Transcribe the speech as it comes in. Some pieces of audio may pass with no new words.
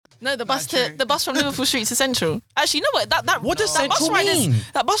No, the bus from Liverpool Street to Central. Actually, you know what? What does Central mean?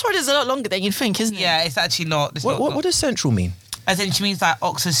 That bus ride is a lot longer than you'd think, isn't it? Yeah, it's actually not. What does Central mean? I think she means like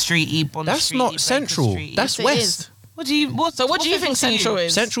Oxford Street, Bond That's Street. not Central. Street. That's Yes, it West. is. What do you think Central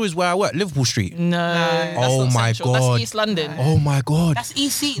is? Central is where I work, Liverpool Street. No. That's Oh not my Central. God. That's East London. Oh my God. That's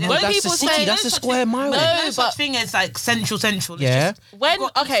EC. No, When that's people the city. say- That's a square mile. No but- such thing as like Central. Yeah. It's just- When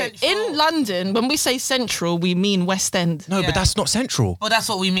We've got Central. in London, when we say Central, we mean West End. No, Yeah. but that's not Central. Well, that's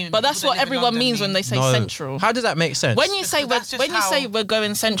what we mean. But that's People what that live in everyone London means when they say No. Central. How does that make sense? When you say That's just how- we're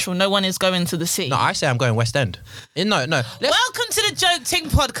going Central, no one is going to the city. No, I say I'm going West End. No. Let's, Welcome to the Joke Ting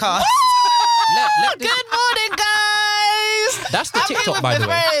podcast. Good morning, guys. That's the TikTok, by the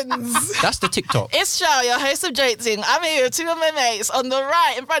way. Friends. That's the TikTok. It's Shel, your host of Joke Ting. I'm here with two of my mates. On the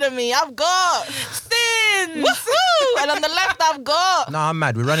right, in front of me, I've got Sin. Woohoo! And on the left, I've got. No, I'm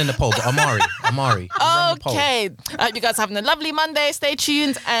mad. We're running the poll, but Amari. We're running the poll. Okay. I hope you guys are having a lovely Monday. Stay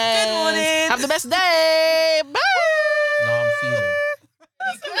tuned and Good morning. have the best day. Bye. No, I'm fuming.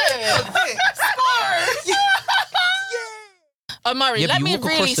 Omari, Yeah, but let you me walk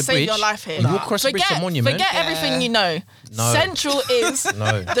across really the save bridge. your life here. You walk across the bridge to Monument. Forget everything you know. No. Central is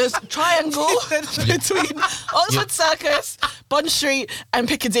No. the triangle between Oxford Circus, Bond Street, and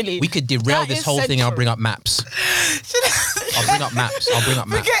Piccadilly. We could derail That this is whole thing. I'll Central. bring up maps. I'll bring up maps.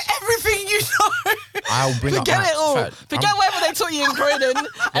 Forget everything you know. I'll bring up Forget maps. it all. Fact, Forget I'm- whatever they taught you in Croydon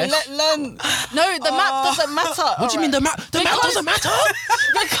and learn. No, the map doesn't matter. What do you mean the map? The map doesn't matter.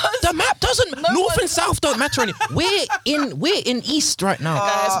 Because The map doesn't. No North one- and South don't matter any. We're in East right now.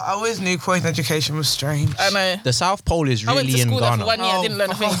 I always knew Croydon education was strange. I know. The South Pole is I went to really in school there Ghana. for 1 year. I didn't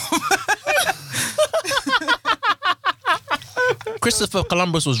learn a thing. Christopher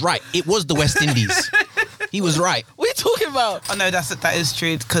Columbus was right. It was the West Indies. He was right. What are you talking about? Oh no, that is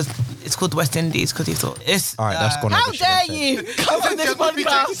true because it's called the West Indies because he thought it's. All right, that's gone. How over shit, dare that's it. you come on this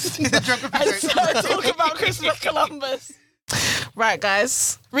podcast and start talking about Christopher Columbus? Right,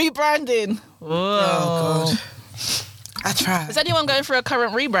 guys. Rebranding. Oh god. I tried. Is anyone going through a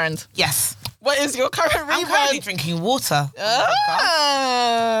current rebrand? Yes. What is your current I'm currently rebrand? drinking water. Okay.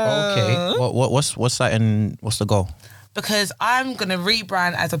 What's that? And what's the goal? Because I'm gonna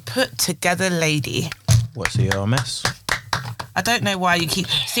rebrand as a put together lady. What's the mess? I don't know why you keep.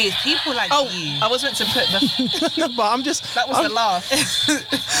 See, it's people like you. I was meant to put the. But I'm just. That was the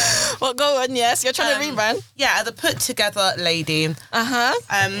laugh. Well, go on. Yes, you're trying to rebrand. Yeah, as a put together lady.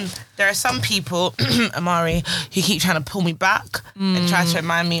 There are some people, Amari, who keep trying to pull me back and try to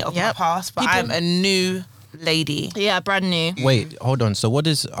remind me of my past, but I'm a new lady. Yeah, brand new. Wait, hold on. So what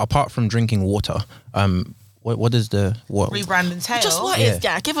is, apart from drinking water, what is the what? Rebrand entail. Just what is?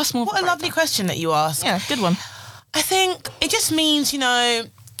 Yeah, give us more. What a lovely question that you ask. Yeah, good one. I think it just means,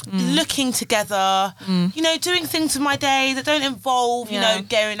 looking together, doing things with my day that don't involve,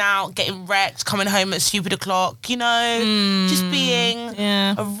 going out, getting wrecked, coming home at stupid o'clock, just being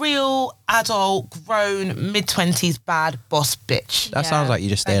a real adult, grown, mid-20s bad boss bitch. That sounds like you're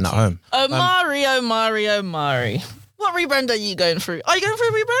just staying at home. Omari. What rebrand are you going through? Are you going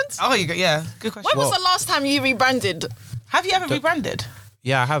through rebrands? Oh, yeah, good question. When was the last time you rebranded? Have you ever rebranded?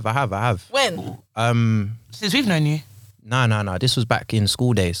 Yeah, I have. When? Since we've known you. No. This was back in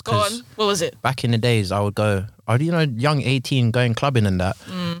school days. Go on. What was it? Back in the days, I would go, young 18, going clubbing and that.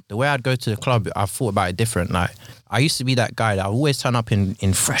 The way I'd go to the club, I thought about it different. Like, I used to be that guy that I would always turn up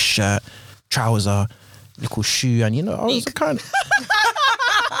in fresh shirt, trouser, little shoe, and I was kind of...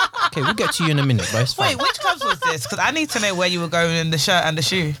 Okay, we'll get to you in a minute, but it's fine. Wait, which clubs was this? Because I need to know where you were going in the shirt and the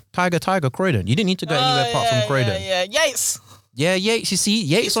shoe. Tiger, Croydon. You didn't need to go anywhere apart from Croydon. Yeah. Yates. Yeah, Yates, you see,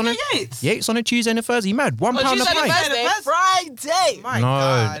 Yates on a Tuesday and a Thursday. Mad, £1 a Tuesday and pint. Thursday. Friday. My No,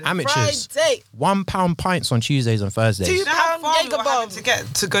 God. amateurs. Friday. £1 pints on Tuesdays and Thursdays. Two- You know how Pound far we Jaeger were having bomb. to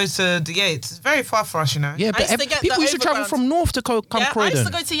get to go to the Yates? It's very far for us, Yeah, I but used to get people the used to travel overground. from north to come Yeah, I Croydon. used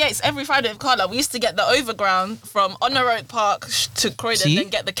to go to Yates every Friday with Carla. We used to get the overground from On the Road Park to Croydon, See? then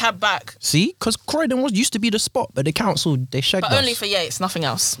get the cab back. See, because Croydon used to be the spot, but the council they shagged But us. only for Yates, nothing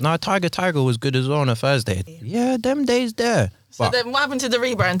else. No, Tiger was good as well on a Thursday. Yeah, them days there. So But then what happened to the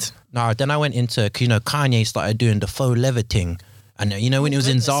rebrand? no, then I went into Kanye started doing the faux leather thing, and when it was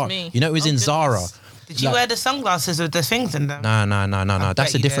in goodness Zara, me. it was in Goodness. Zara. Did you wear the sunglasses with the things in them? No. bet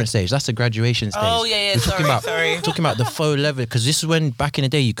That's a you different did. stage. That's the graduation stage. Oh, yeah, We're sorry. talking about the faux leather, because this is when back in the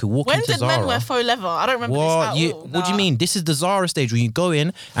day you could walk When into did Zara. men wear faux leather? I don't remember What? this at all. What do you mean? This is the Zara stage where you go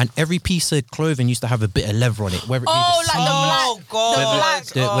in and every piece of clothing used to have a bit of leather on it. Whether it be Oh, the like the black. Oh, God. The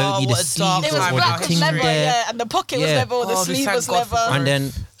black. whether it be the what a dark sleeves It was time or black the and ting leather, there. yeah, and the pocket was Yeah. leather, or the Oh, sleeve thank was God for leather. And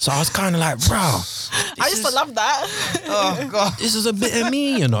then, so I was kind of like, bro, I used to love that. Oh, God. this is a bit of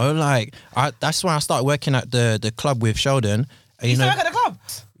me, Like, that's when I started working at the club with Sheldon. You still work at the club?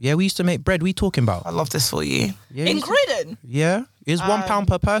 Yeah, we used to make bread. We talking about? I love this for you. Yeah, In Croydon? yeah, it's £1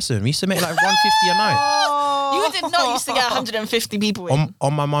 per person. We used to make like 150 a night. You did not used to get 150 people in.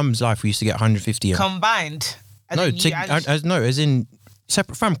 On my mum's life, we used to get 150 in. Combined. No, as in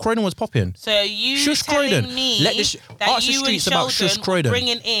separate. Fam, Croydon was popping. So you Shush telling Croydon. me Let this that ask the you and streets about Shush Sheldon Croydon. were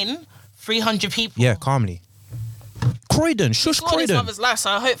bringing in 300 people? Yeah, calmly. Croydon, Shush He scored his Croydon. mother's life,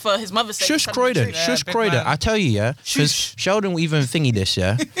 so I hope for his mother's sake. Shush it's gonna be Croydon, true. Shush big Croydon. man. I tell you, yeah, because Shush. Sheldon will even thingy this,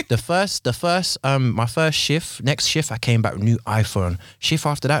 yeah. My first shift, next shift, I came back with new iPhone. Shift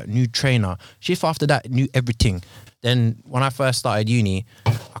after that, new trainer. Shift after that, new everything. Then when I first started uni,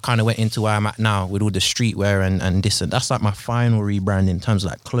 I kind of went into where I'm at now with all the streetwear and this, and that's like my final rebrand in terms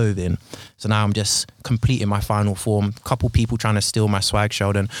of like clothing. So now I'm just completing my final form. Couple people trying to steal my swag,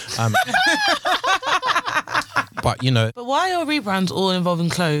 Sheldon. But you know, But why are rebrands all involving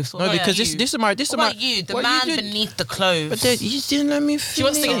clothes? no, because this is my What about you, the what man you did- beneath the clothes? But then you didn't let me finish. She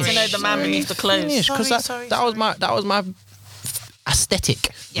wants to get to know the man beneath the clothes. Because Sorry, that was my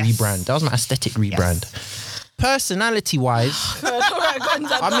aesthetic Yes. rebrand. That was my aesthetic rebrand. Personality wise,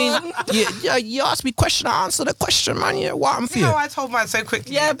 I mean, you asked me question, I answer the question, man. Yeah, what I'm for See you. how I told mine so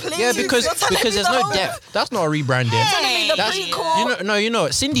quickly? Yeah, please. Yeah, because You're telling me there's the no whole- depth. That's not a rebranding. Hey. The That's prequel. you know.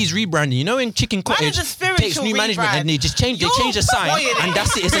 Cindy's rebranding. You know, in Chicken Mine is Cottage a spiritual takes new management rebrand. and they just change. They You're change the sign spoiling it. and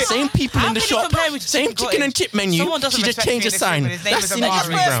that's it. It's the same people How in the can you shop, compare with same Chicken chicken and Cottage? chip menu. Someone doesn't She just respect changed me the in this sign. room and his name That's is Cindy's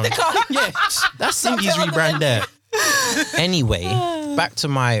Omari. rebrand. Yeah, that's Cindy's rebrand there. Anyway, back to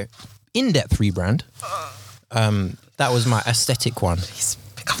my in-depth rebrand. That was my aesthetic one. Please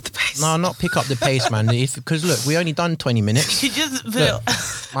pick up the pace. No, not pick up the pace, man. Because look, we only done 20 minutes. You just Look,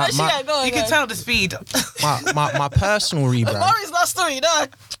 my, Actually, yeah, go on, you go can on. tell the speed. my personal rebrand. Mari's last story, you know, I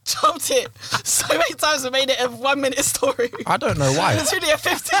jumped it so many times and made it a 1 minute story. I don't know why. It's really a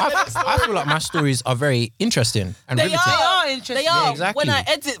 15-minute story. I feel like my stories are very interesting and They riveting. are interesting. They are. Yeah, exactly. When I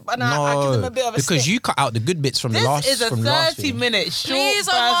edit, and I give them a bit of a because stick. you cut out the good bits from This the last. is a from last week. 30-minute short Please,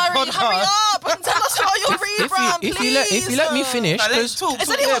 burst Omari, podcast. hurry up and tell us about your rebrand, If you let me finish, Now, let's 'cause- talk. It's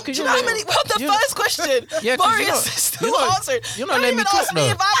talk. only Yeah, do you 'cause know how you're many? like- Well, the you're- first question, Yeah, 'cause Marius you're is not- still you're not- answering. you're not Don't letting me even talk, ask me though.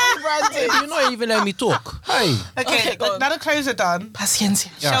 if I rebranded. You're not even letting me talk. Hey, Okay, go on. now the clothes are done. Paciencia.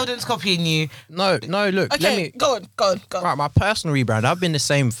 Yeah. Sheldon's copying you. no, look, Okay, let me. go on. Right, my personal rebrand. I've been the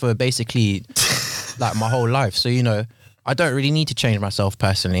same for basically like my whole life. So you know, I don't really need to change myself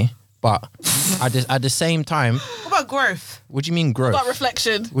personally. But at the same time, What about growth? what do you mean growth? About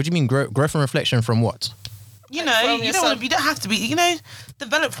reflection. What do you mean growth and reflection from what? You know, From you yourself. don't have to be. You know,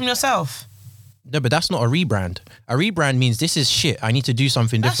 develop from yourself. No, but that's not a rebrand. A rebrand means this is shit. I need to do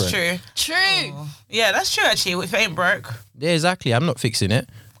something That's different. true. True. Yeah, that's true. Actually, if it ain't broke. Yeah, exactly. I'm not fixing it.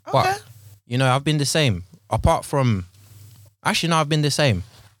 Okay. But you know, I've been the same. Apart from, actually, no, I've been the same.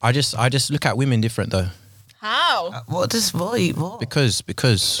 I just look at women different though, How? What does what? because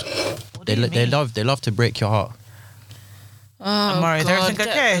do you they mean? love to break your heart. Omari, is everything get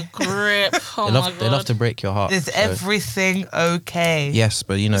okay? a grip. Oh They my love God. they love to break your heart. Is So, everything okay? yes,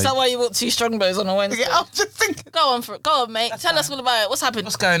 but you know, Is that why you bought 2 Strongbos on a Wednesday? Yeah, I'm just thinking. Go on, mate. Tell us all about it. What's happened?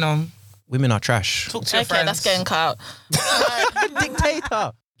 What's going on? women are trash. Talk to your Okay, friends. that's getting cut out.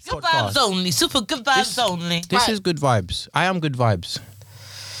 Dictator. Good vibes only. Super good vibes This- only. This Right. is good vibes. I am good vibes.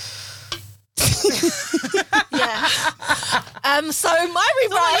 Yeah. So my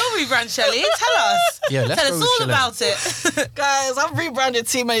So what your rebrand, Shelley? Tell us. Yeah, let's Tell go us with all Shelley. about it. guys, I've rebranded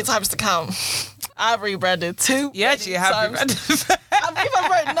too many times to count. I've rebranded too. You actually have times. rebranded. I've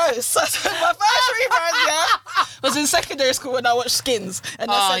even wrote notes. So my first rebrand, was in secondary school when I watched Skins, and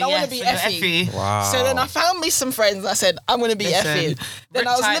I said I want to be Effie. Wow. So then I found me some friends. I said, I'm going to be Listen, Effie. Then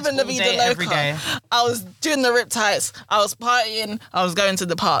I was riptides living the all vida day, every loca. day. I was doing the riptides. I was partying. I was going to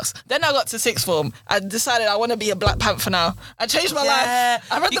the parks. Then I got to sixth form. I decided I want to be a Black Panther now. I changed my life.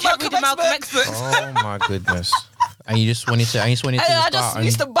 I read you the kept reading Malcolm X book. Oh my goodness. And you just wanted to And I start just and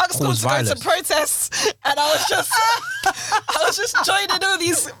used to bug schools cause to go violence. to protests, and I was just joining all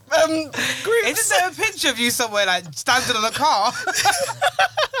these groups. Isn't there a picture of you somewhere like standing on a car?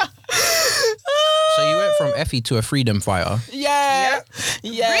 So you went from Effie to a freedom fighter. Yeah.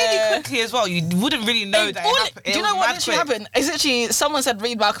 Really quickly as well. You wouldn't really know that. All It it- happened. do you know what literally happened? It's literally someone said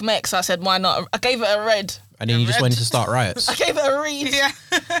read Malcolm X. I said why not? I gave it a read. And then you just Red. went to start riots. I gave it a read. Yeah.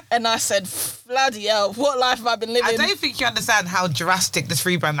 And I said, bloody hell, what life have I been living? I don't think you understand how drastic this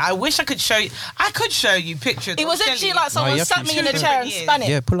rebrand. I wish I could show you. I could show you pictures. It of was Shelley. actually like you someone have sat to me in a show chair and them. span it.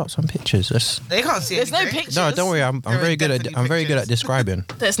 Yeah, pull up some pictures. They can't see. There's no anything. pictures. No, don't worry. I'm There are very good at definitely I'm very good at pictures. describing.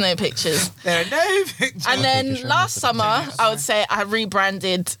 There's no pictures. There are no pictures. And then pictures, last show me summer, I would say I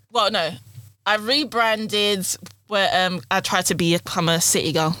rebranded. Well, no, I rebranded where I tried to become a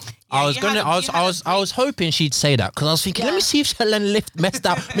city girl. I was hoping she'd say that because I was thinking, let me see if Helen missed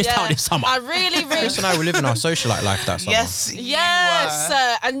out this summer. I really Chris and I were living our socialite life that summer. Yes,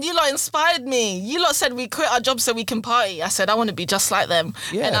 and you lot inspired me. You lot said we quit our jobs so we can party. I said I want to be just like them,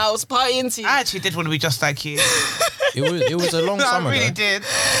 and I was partying too. I actually did want to be just like you. It was a long summer. I really did.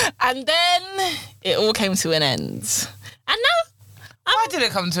 And then it all came to an end. And now. Why did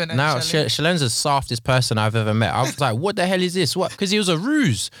it come to an end? Now, Shelen's the softest person I've ever met. I was like, what the hell is this? What? Because it was a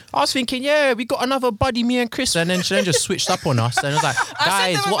ruse. I was thinking, we got another buddy, me and Chris. And then Shelen just switched up on us. And I was like,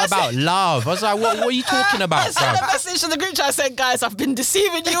 guys, what about love? I was like, what are you talking about, I sent a message to the group chat. I said, guys, I've been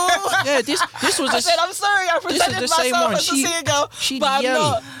deceiving you all. Yeah, this was I said, I'm sorry. I presented myself as a singer girl, but I'm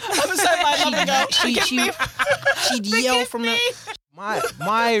not. I'm presenting my another girl. She'd yell from the... My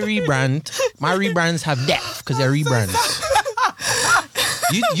rebrands have depth because they're rebrands.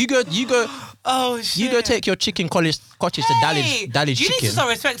 You go. Oh shit! You go take your chicken cottage to Dali's chicken. You need to start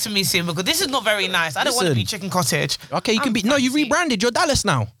respecting me soon because this is not very nice. I don't want to be chicken cottage. Okay, you can be. No, you rebranded. You're Dallas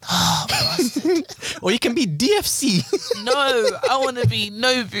now. Or you can be DFC. No, I want to be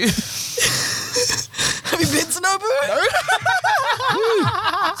Nobu. Have you been to Nobu? No.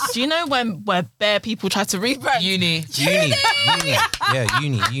 Do you know where bare people try to rebrand? Uni. Yeah,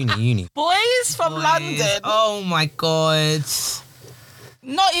 uni. Boys from London. Oh my god.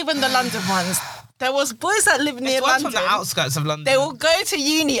 Not even the London ones. There was boys that live near London. From the outskirts of London. They will go to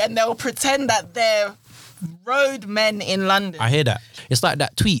uni and they'll pretend that they're road men in London. I hear that. It's like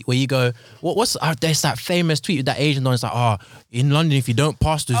that tweet where you go, there's that famous tweet with that Asian one. It's like, in London, if you don't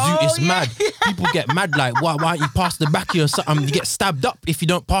pass the zoo, it's mad. People get mad like, why don't you pass the backy or something? You get stabbed up if you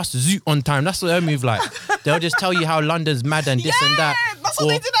don't pass the zoo on time. That's what their move like. They'll just tell you how London's mad and this and that. That's what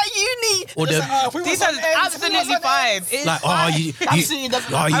they did at uni. Or these are absolutely fine. It's like,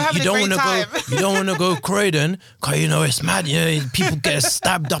 you don't want to go Croydon because it's mad. People get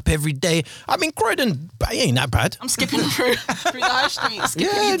stabbed up every day. I mean, Croydon, it ain't that bad. I'm skipping through the high street.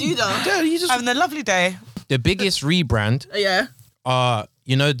 Skipping you do though. Yeah, you just having a lovely day. The biggest rebrand are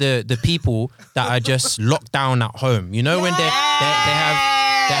the people that are just locked down at home. You know when they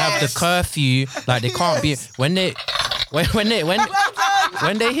have the curfew, like they can't be when they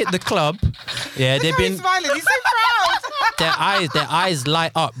hit the club, they've been smiling. He's so proud. Their eyes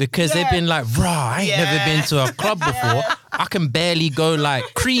light up because they've been like, I ain't never been to a club before. I can barely go like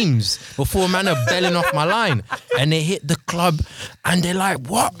creams before man are belling off my line. And they hit the club and they're like,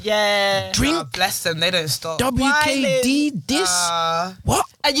 what? Yeah. Drink? Oh, bless them, they don't stop. WKD, this? What?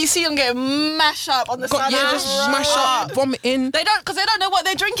 And you see them getting mashed up on the side. Yeah, just smash up, vomiting. They don't, because they don't know what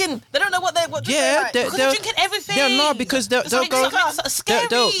they're drinking. They don't know what they're like. Because they're drinking everything. Yeah, no, because they'll go.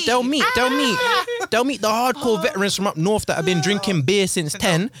 They'll meet the hardcore veterans from up north that have been drinking beer since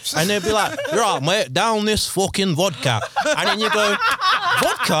 10, and they'll be like, right, mate, down this fucking vodka. And then you go,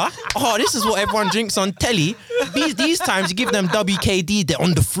 vodka? Oh, this is what everyone drinks on telly. These times you give them WKD, they're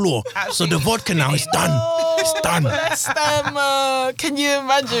on the floor. Absolutely. So the vodka now is done. It's done. Bless them. Can you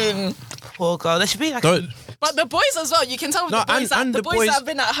imagine? Poor girl. They should be like... But the boys as well, you can tell the boys that have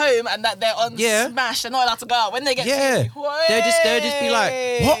been at home and that they're on smash, they're not allowed to go out. When they get to they'll just be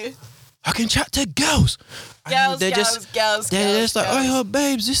like, what? I can chat to girls. Girls. They're just like, oh,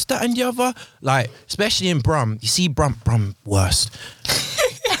 babes, this, that, and the other. Like, especially in Brum. You see Brum worst.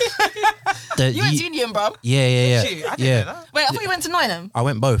 You went to uni in Brum? Yeah. I didn't know that. Wait, I thought you went to Nottingham. I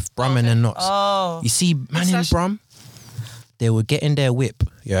went both, Brum and then Notts. Oh. You see, man in Brum, they were getting their whip,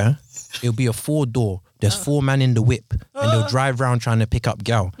 It'll be a 4-door. There's 4 man in the whip, and they'll drive around trying to pick up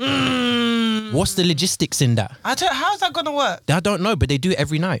gal. What's the logistics in that? How's that gonna work? I don't know, but they do it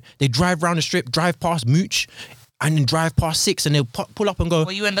every night. They drive around the strip, drive past Mooch, and then drive past 6, and they'll pull up and go.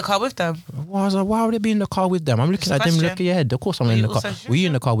 Were you in the car with them? Well, I was like, why would they be in the car with them? I'm looking at them, look at your head. Of course I'm in the car. Were you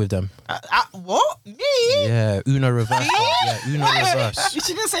in the car with them? What? Me? Yeah, Uno reverse. Yeah, Uno reverse. You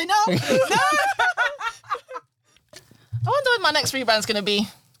shouldn't say no. I wonder what my next rebrand's going to be.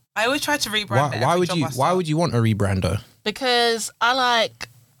 I always try to rebrand. Why would you want a rebrand though? Because I like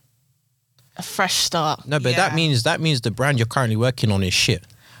a fresh start. No, but that means the brand you're currently working on is shit.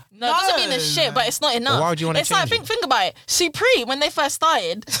 No, it doesn't mean it's shit, but it's not enough. But why would you want to change it? Think about it. Supreme, when they first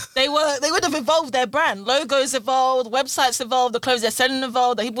started, they would have evolved their brand. Logos evolved, websites evolved, the clothes they're selling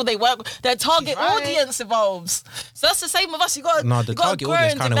evolved, the people they work with, their target audience evolves. So that's the same with us. You got the target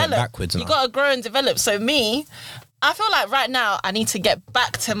audience kind of went backwards. You got to grow and develop. So I feel like right now I need to get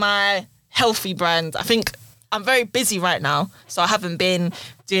back to my healthy brand. I think I'm very busy right now, so I haven't been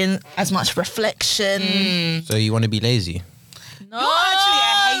doing as much reflection. So you want to be lazy? No, you're actually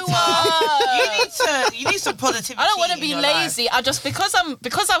a hater. You need You need some positivity. I don't want to be in your lazy. life. I just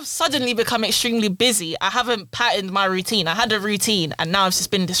because I've suddenly become extremely busy. I haven't patterned my routine. I had a routine and now it's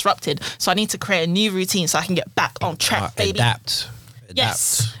just been disrupted. So I need to create a new routine so I can get back on track, baby. Adapt.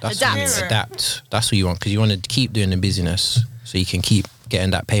 Yes. That's Adapt. what you mean, adapt. That's what you want because you want to keep doing the busyness so you can keep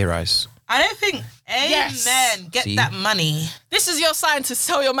getting that pay rise. I don't think. Yes. Amen. Get See? that money. This is your sign to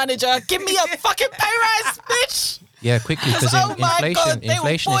tell your manager, give me a fucking pay rise, bitch. Yeah, quickly because Oh my God, they will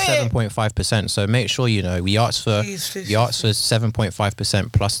inflation is boy it. 7.5%. So make sure we asked for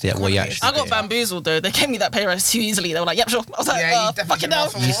 7.5% plus what you actually. I got get. bamboozled though. They gave me that pay rise too easily. They were like, yep, sure. I was like, Yeah, you definitely fucking hell.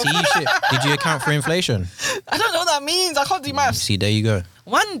 should You see, did you account for inflation? I don't know what that means. I can't do maths. See, there you go.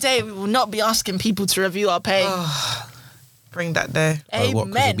 One day we will not be asking people to review our pay. Bring that day. What?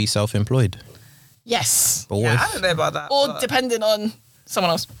 Because you'll be self-employed. Yes. But what Yeah, if? I don't know about that. Or but- depending on someone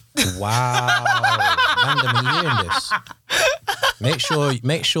else. Wow, Random, are you hearing this?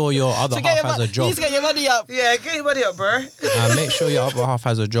 Make sure your other To get half your has mo- a job. Please get your money up. Yeah, get your money up, bro. Make sure your other half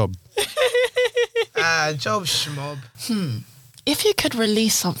has a job. Job schmob. If you could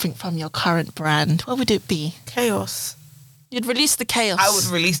release something from your current brand, what would it be? Chaos. You'd release the chaos. I would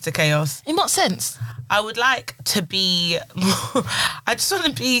release the chaos. In what sense? I would like to be. I just want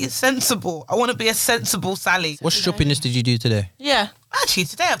to be sensible. I want to be a sensible Sally. What shoppiness did you do today? Yeah. Actually,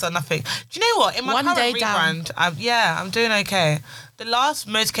 today I've done nothing. Do you know what? In my One current day down. rebrand, I'm doing okay. The last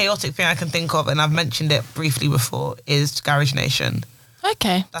most chaotic thing I can think of, and I've mentioned it briefly before, is Garage Nation.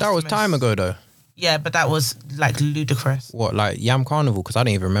 Okay. That's That was the time most- ago though. Yeah, but that was like ludicrous. What, like Yam Carnival? Because I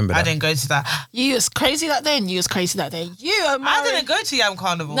didn't even remember that. I didn't go to that. You was crazy that day and you was crazy that day. You, Omari. I didn't go to Yam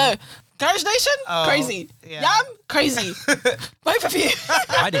Carnival. No. Garage Nation? Oh, Crazy. yeah. Yam? Crazy. Both of you.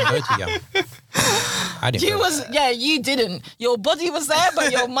 I didn't go to Yam. I didn't. You go. you didn't. Your body was there,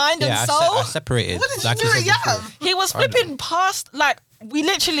 but your mind and Yeah, soul. I separated. What did like you do said at before. Yam? He was flipping past, like, we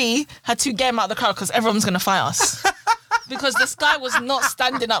literally had to get him out of the crowd because everyone's going to fight us. Because this guy was not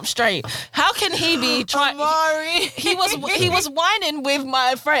standing up straight. How can he be trying? He was whining with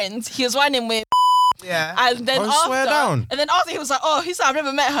my friend. He was whining with. Yeah. And then Oh, swear down. and then after he was like, "Oh, he said I've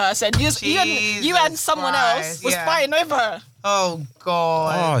never met her." I said, "You and someone else Christ, was yeah. fighting over her." Oh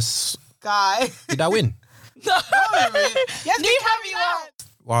God. Oh, Guy. did I win? Yes, You have you out.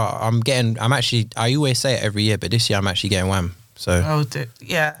 Well, I always say it every year, but this year I'm actually getting wham. So. Oh,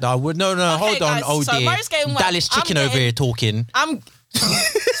 yeah. No, hold on. guys, Oh so dear. Mari's getting wham. Dallas I'm chicken over getting- here talking.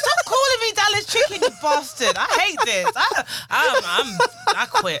 Stop calling me Dallas Chicken, you bastard. I hate this. I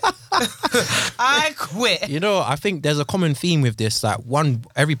quit. I quit. You know, I think there's a common theme with this. Like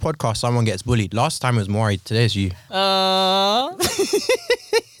every podcast, someone gets bullied. Last time it was Maury. Today's you.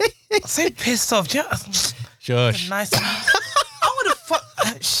 I'm so pissed off. Do you know, Shush. nice. I would have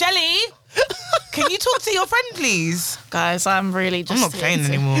Shelly, can you talk to your friend, please? Guys, I'm really just. I'm not playing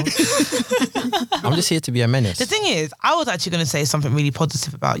anymore. I'm just here to be a menace. The thing is, I was actually going to say something really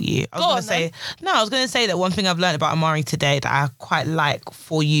positive about you. I was going to say that one thing I've learned about Omari today that I quite like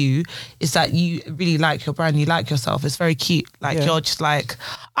for you is that you really like your brand. You like yourself. It's very cute. Like you're just like,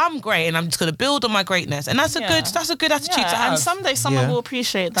 I'm great, and I'm just going to build on my greatness, and that's a good attitude to have. And someday someone will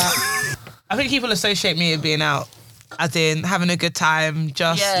appreciate that. I think people associate me with being out, as in having a good time,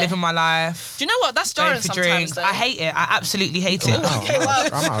 just living my life. Do you know what? That's Going jarring for sometimes. drinks. Though. I hate it. I absolutely hate it.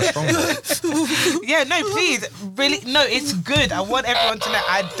 I'm out strong. Yeah, no, please. Really, no, it's good. I want everyone to know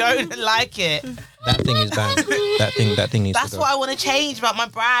I don't like it. That thing is banned. That thing needs That's to go. what I want to change about my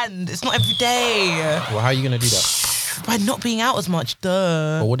brand. It's not every day. Well, how are you gonna do that? By not being out as much,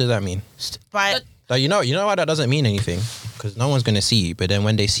 duh. Well, what does that mean? By You know why that doesn't mean anything? Because no one's gonna see you. But then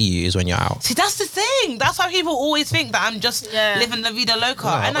when they see you is when you're out. see, that's the thing. That's why people always think that I'm just living la vida loca,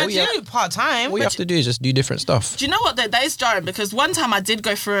 and I do part time. All you have to do is just do different stuff. Do you know what? That is jarring because one time I did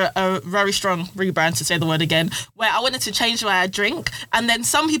go for a very strong rebrand, to say the word again, where I wanted to change the way I drink, and then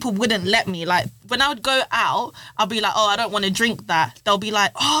some people wouldn't let me. Like when I would go out, I'll be like, "Oh, I don't want to drink that." They'll be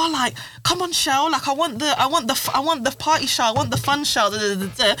like, "Oh, like come on, Shel. Like I want the party Shel. I want the fun Shel."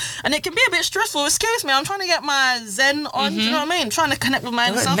 And it can be a bit stressful. Excuse me, I'm trying to get my zen on. Do you know what I mean? Trying to connect with my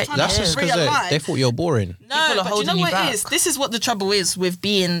own self. Trying That's to just because realign. they thought you're boring. People are No, but do you holding know you what back. it is? This is what the trouble is with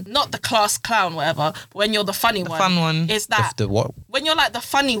being not the class clown, whatever. But when you're the funny one, fun one. is that The what? when you're like the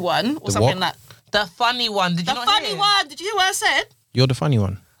funny one or The something what? like The funny one. Did you the not funny hear? one. Did you hear what I said? You're the funny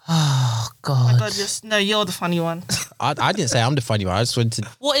one. Oh God. God, no, you're the funny one. I didn't say I'm the funny one. I just wanted to.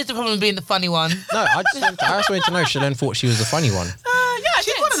 What is the problem with being the funny one? No, I just wanted to know. Shelen thought she was the funny one. Yeah,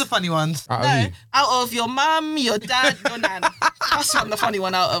 She's one of the funny ones. Out of No, who? out of your mum, your dad, your nan. That's who I'm the funny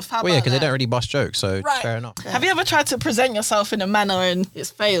one out of. How Well, yeah, about because they that? don't really bust jokes, so Right. fair enough. Have you ever tried to present yourself in a manner and it's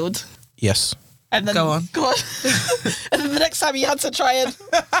failed? Yes. And then Go on. And then the next time you had to try and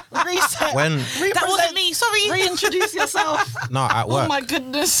reset. That wasn't me. Sorry. Reintroduce yourself. No, at work. Oh my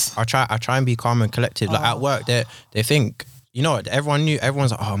goodness. I try and be calm and collected. Like at work, they think, you know what,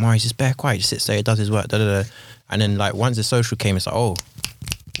 everyone's like, oh, Mari's just bare quiet, he sits there, he does his work, and then like once the social came, it's like, oh,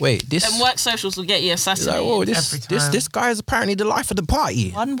 wait, this. And work socials will get you assassinated. Like, oh, this guy is apparently the life of the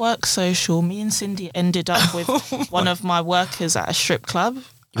party. One work social, me and Cindy ended up with one of my workers at a strip club.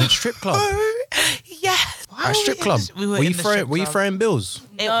 You went strip club? Yeah. At a strip club? Were you throwing bills?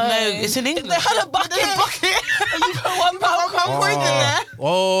 No, it's in England. They had a bucket. And you put £1 coin in there.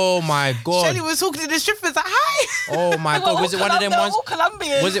 Oh my God. Shelly was talking to the strippers like, hi. Oh my God. Was it one of them ones?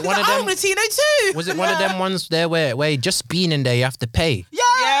 Colombian. Was it one of them? I'm Latino too. Was it one of them ones there where just being in there you have to pay?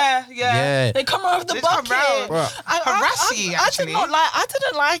 Yeah. They come out of the bucket. Harass you, actually. I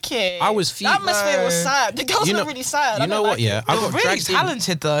didn't like it. I was The atmosphere was sad. The girls were really sad. You know what? Yeah, I They were got really dragged in.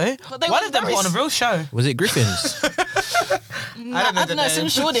 talented though. One of them put on a real show. Was it Griffin's? I don't know. It's in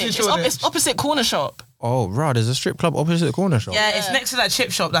Shoreditch. It's opposite Corner Shop. Oh, right. There's a strip club opposite the corner shop. Yeah, it's next to that chip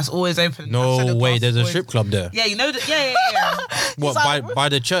shop that's always open. No way. There's a strip club there. Yeah, you know that. Yeah. What, by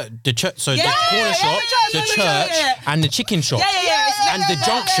the church? So the corner shop, the church, and the chicken shop. Yeah. And the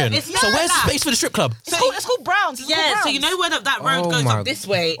junction. So where's the space for the strip club? It's called Browns. So you know where that road goes up this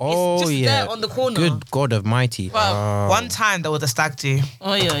way? It's just there on the corner. Good God Almighty. One time there was a stag do.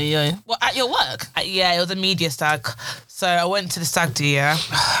 Oh yeah. What, at your work? Yeah, it was a media stag. So I went to the stag do,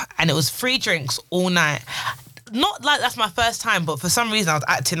 and it was free drinks all night. Not like that's my first time, but for some reason I was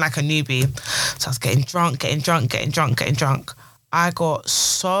acting like a newbie. So I was getting drunk. I got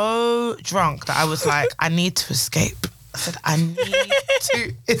so drunk that I was like, I need to escape. I said, I need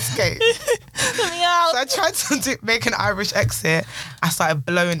to escape. Let me out. So I tried to make an Irish exit. I started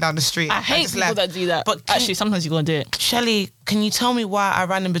blowing down the street. I hate people that do that. But actually, sometimes you gotta do it. Shelley, can you tell me why I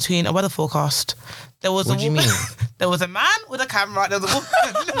ran in between a weather forecast? There was what do you mean? There was a man with a camera. There was a woman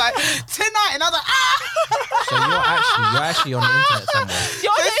like tonight, and I was like, So you're actually on the internet somewhere.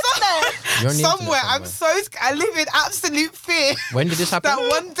 You're on the internet. You're on the somewhere. internet I'm so I live in absolute fear. When did this happen? That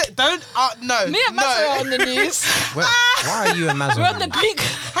one day, no. Me and Mazza are on the news. Why are you and Mazza? We're on the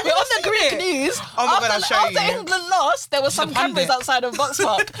Greek news. Oh my God, I'll show you. After England lost, there were some cameras outside of Box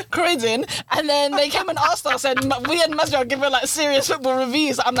Park, Croydon, and then they came and asked us, and we and Mazza are giving like serious football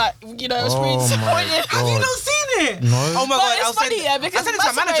reviews. I'm like, it's really disappointing. Have you not seen it? No. Oh my God, it's funny, because I said it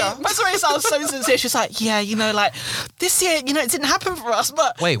to my manager. Mazza sounds so sincere. She's like, like this year, it didn't happen for us,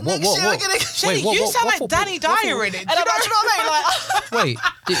 but wait, what? Shelley, you sound like Danny Dyer in it. And I'm like, do you know what I mean? Like, wait,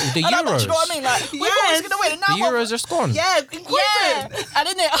 the Euros. Do you know what I mean? Like, we thought we was gonna win. The Euros are gone. Yeah, in Croydon. And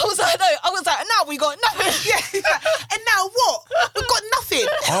then I was like, now we got nothing. And now what? We got nothing.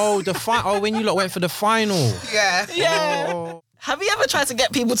 Oh, the final. Oh, when you lot went for the final. Yeah. Oh. Have you ever tried to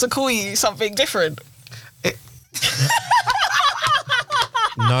get people to call you something different?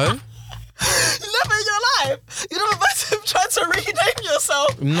 No. Never in your life. You never tried to rename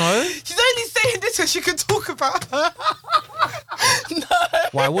yourself. No. She's only saying this so she can talk about her. No.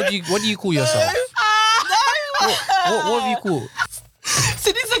 Why? What do you call yourself? No. What have you called?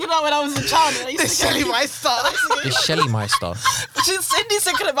 Cindy's thinking about when I was a child. The Shelley Meister. The Shelly Meister. Cindy's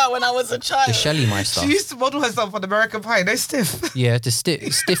thinking about when I was a child. The Shelly Meister. She used to model herself on American Pie. No stiff. Yeah, the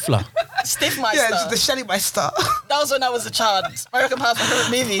Stifler. Stiff Meister. Yeah, the Shelley Meister. That was when I was a child. American Pie was my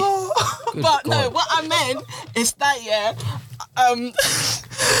favorite movie. But no, what I meant is that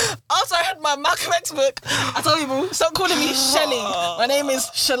after I had my Malcolm X book, I told people, stop calling me Shelly. My name is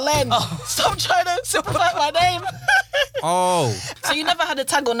Shelen. Stop trying to simplify my name. Oh. So you never had a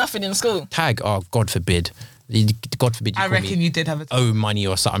tag or nothing in school? Tag? Oh, God forbid. God forbid you I call reckon me you did have a tag. Oh, money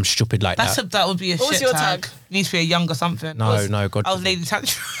or something stupid like that. That would be a What was shit your tag? You need to be a young or something. No, God I was forbid. Lady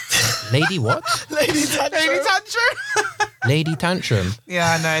Tantrum. Lady what? Lady Tantrum. Lady Tantrum. Lady Tantrum.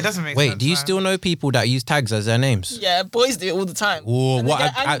 Yeah, no, it doesn't make sense. Wait, do you still know people that use tags as their names? Yeah, boys do it all the time. Oh, And what? they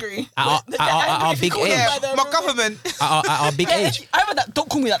get angry. At our big age. Yeah, my government. At our big age. I remember that. Don't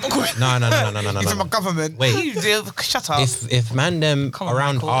call me that. Don't call me. No. He's in my government. Wait. You do. Shut up. If man them Come on,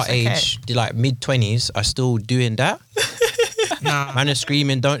 around Michael, our it's okay. age, like mid-20s, are still doing that, Nah. man is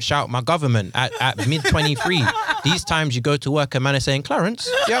screaming, don't shout my government at mid-23. These times you go to work and man is saying, Clarence,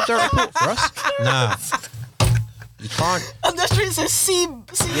 do you have the report for us? Nah. You can't. On the streets says C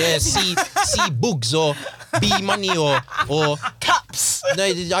bugs or B money or caps. no,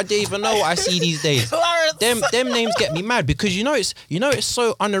 I don't even know what I see these days. Clarence. Them names get me mad because it's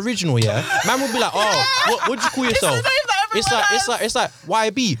so unoriginal, yeah. Man will be like, oh, what'd you call yourself? It's the name that everyone It's like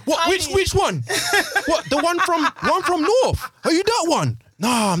YB. What? Tiny. Which one? What? The one from North? Are you that one?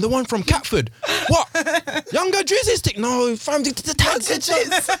 Nah, I'm the one from Catford. What? Younger Drizzy stick? No, fam, the tags.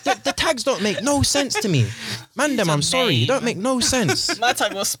 The tags don't make no sense to me. Man, them, I'm sorry, you don't make no sense. My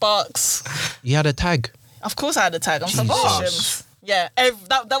tag was Sparks. You had a tag. Of course, I had a tag. I'm Jesus. suspicious. Yeah,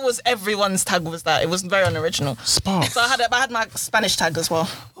 that was everyone's tag. Was that? It was very unoriginal. Sparks. So I had my Spanish tag as well.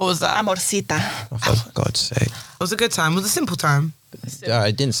 What was that? Amorcita. Oh, for God's sake. It was a good time. It was a simple time.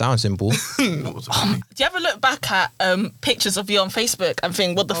 It didn't sound simple. Do you ever look back at pictures of you on Facebook and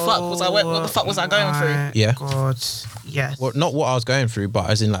think, what the fuck was I going through? Yeah. God, yes. Well, not what I was going through, but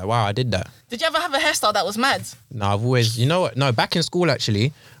as in like, wow, I did that. Did you ever have a hairstyle that was mad? No, I've always, you know what? No, back in school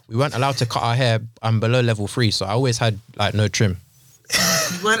actually, we weren't allowed to cut our hair below level 3, so I always had like no trim.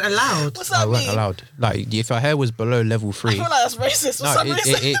 You weren't allowed. What's that I mean? weren't allowed. Like if our hair was below level 3. I feel like that's racist for No, some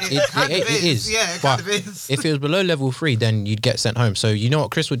reason. it is. Yeah, it but kind of is. if it was below level 3, then you'd get sent home. So you know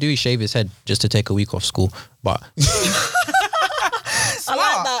what Chris would do? He'd shave his head just to take a week off school. But I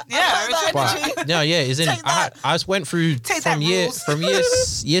like that. Yeah, I like that energy. but no, yeah, is in. Take that. I just went through Take from that, year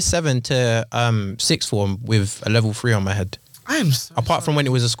rules. year 7 to 6th form with a level 3 on my head. I'm so Apart from when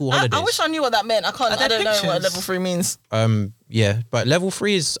it was a school holiday. I wish I knew what that meant. I there don't know what pictures? level 3 means. Yeah, but level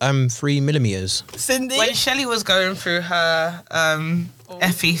 3 is 3 millimeters. Cindy? When Shelley was going through her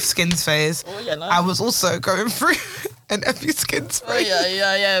Effie skins phase, yeah, no. I was also going through an Effie skins phase. Oh,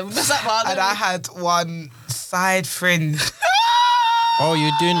 yeah. What's that part? And I had one side fringe. Oh,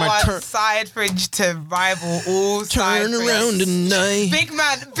 you're doing my One turn. side fringe to rival all side Turn fringe. around tonight. Big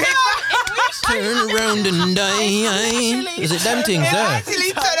man. Turn around tonight. Is it them things there?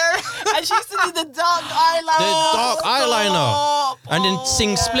 Actually, turn around. And she used to do the dark eyeliner. The dark eyeliner. Stop. And then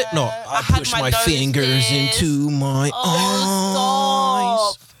sing split knot. I had push my my nose fingers this. into my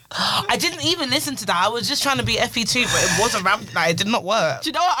eyes. Stop. I didn't even listen to that. I was just trying to be FE2, but it wasn't like, it did not work. Do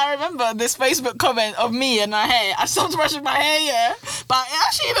you know what? I remember this Facebook comment of me and my hair. I stopped brushing my hair, yeah. But it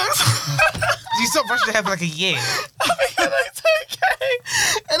actually looks... You stopped brushing your hair for like a year. I think it looks okay.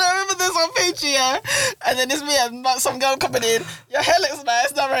 And I remember this on page, yeah. And then it's me and some girl coming in. Your hair looks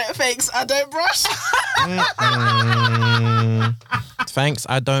nice. No, right, thanks. I don't brush. Thanks,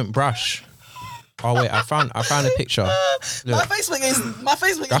 I don't brush. Oh wait, I found a picture. Look, My Facebook is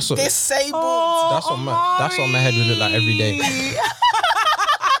That's what- disabled. that's what my head would look like every day.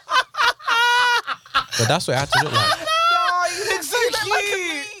 But that's what it had to look like. Oh, you look so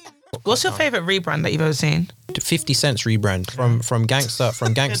cute. What's your favourite rebrand that you've ever seen? 50 cents rebrand from gangster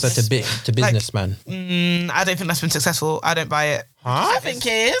to businessman. I don't think that's been successful. I don't buy it. Huh? I think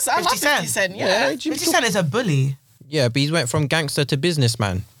it is. I love 50 Cent. 50 Cent, yeah. 50 Cent is a bully. Yeah, but he went from gangster to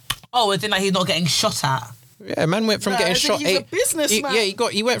businessman. Oh, as in like he's not getting shot at. Yeah, man went from No, getting I think shot he's a 8. businessman.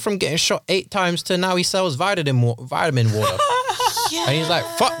 He went from getting shot 8 times to now he sells vitamin water. And he's like,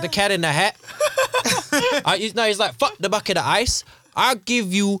 fuck the cat in the hat. He's like, fuck the bucket of ice. I'll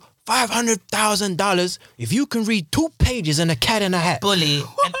give you $500,000 if you can read 2 pages in a cat in a hat. Bully.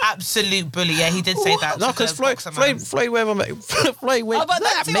 An absolute bully. Yeah, he did say that. No, because Floyd Mayweather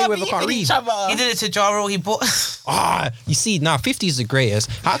can't read. He did it to Ja Rule. He bought... You see, now 50 is the greatest.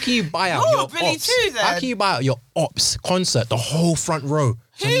 How can you buy out You're your Billy ops? too, then. How can you buy out your ops concert, the whole front row,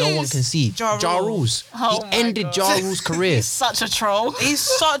 so no one can see? Ja Ja Rule. Rule's. Oh He my ended God. Ja Rule's career. He's such a troll. He's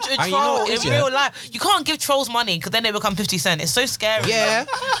such a And you know troll what in is, yeah? real life. You can't give trolls money because then they become 50 Cent. It's so scary. Yeah,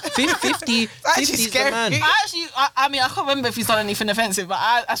 50 actually 50's the scary. man. I mean, I can't remember if he's done anything offensive, but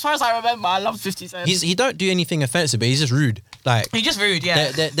as far as I remember, I loved 50 Cent. He don't do anything offensive, but he's just rude. Like He's just rude,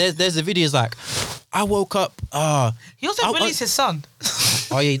 yeah. there's the videos like, I woke up. He also bullies his son.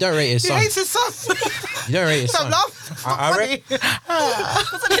 Oh yeah, you don't rate his He son. hates his son. You don't rate his Stop son. laughing. It's not I funny.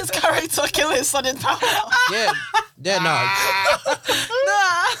 Doesn't his character kill his son in power? Yeah, no.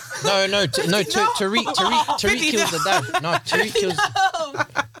 Tariq kills the dad. No, Tariq kills.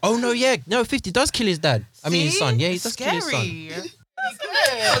 Oh no, yeah, no, 50 does kill his dad. I mean his son. Yeah, he does kill his son.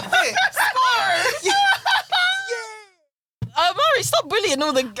 Mari, stop bullying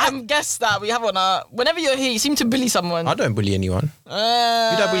all the guests that we have on our... Whenever you're here, you seem to bully someone. I don't bully anyone. Who did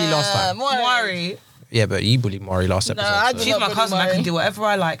I bully last time? Mari. Yeah, but you bullied Mari last episode. I so. did She's my bully cousin. I can Mari. do whatever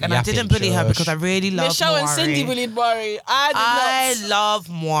I like. And I Yapping didn't bully her church. because I really love Michelle Mari. and Cindy bullied Mari. I I love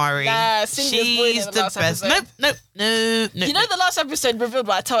Mari. Nah, Cindy was bullied She's in the the last best. episode. No. did not. You know the last episode revealed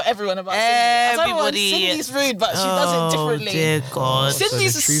what I tell everyone about Cindy. I tell everyone Everybody- Cindy's rude, but she does it differently. Oh, dear God. So the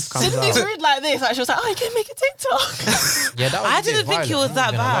Cindy's truth comes out. rude like this. Like she was like, oh, you can make a TikTok. Yeah, that was I a bit didn't think violent. it was that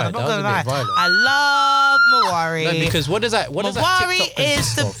I'm bad. I'm not not gonna gonna lie. lie. That was a bit violent. I love Mawari. No, because what does that Mawari TikTok is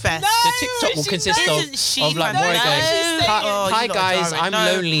consist the of? best. The TikTok will consist Isn't she of like Mawari fantastic? going, Oh, hi you lot guys, are jarring. I'm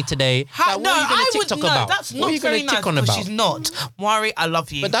No. lonely today. Like, what are you going to TikTok about? That's What not are you very going to nice tick on because about? she's not. Mawari, I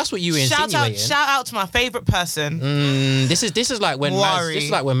love you. But that's what you were insinuating. Shout out to my favourite person. This is like when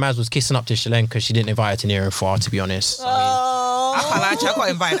Maz was kissing up to Shel because she didn't invite her to near and far. To be honest, I can't lie to you, I got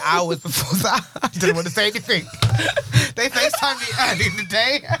invited hours before that. I didn't want to say anything. They FaceTimed me early in the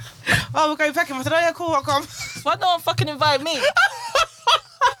day. Oh, we're going back. I said, oh yeah, cool, I'll come. Why no one fucking invite me?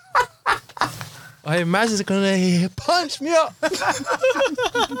 Maz is gonna punch me up.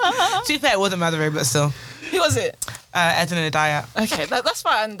 To be fair, it wasn't Mother, but still. Who was it? Eden and Diet. Okay, that's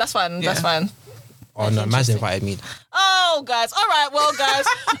fine. That's fine. Oh no, Maz invited me. Oh, guys. All right, well, guys,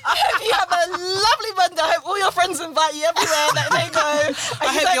 I hope you have a lovely Monday. I hope all your friends invite you everywhere that they go. I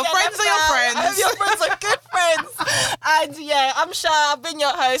hope your friends are your friends. I hope your friends are good friends. And yeah, I'm Shel. I've been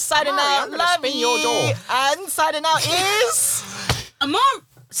your host. Signing out. I'm gonna Love spin you. your door. And signing out is...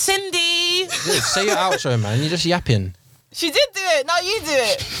 Cindy. Dude, say your outro, man. You're just yapping. She did do it. Now you do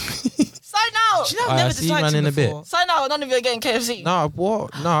it. Sign out. Do you know I've never see you, man, disliked in you a bit. before? Sign out. None of you are getting KFC. No,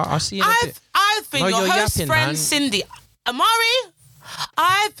 what? No, I'll see you in a bit. I've been No, your you're host yapping, friend, man. Cindy. Amari,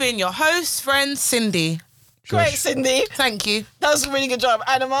 I've been your host friend, Cindy. Great, Cindy. Thank you. That was a really good job.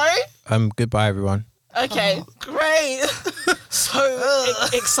 And Amari? Goodbye, everyone. Okay, great. So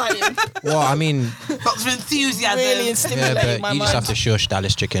exciting. Well, I mean, Lots of enthusiasm. Really yeah, stimulating my but you mind. just have to shush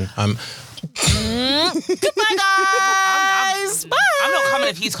Dallas Chicken. Goodbye, guys. Bye. I'm not coming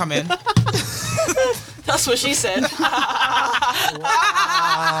if he's coming. That's what she said.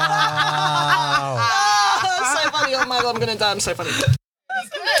 Wow. So funny. Oh my God, I'm going to die. I'm so funny. Good.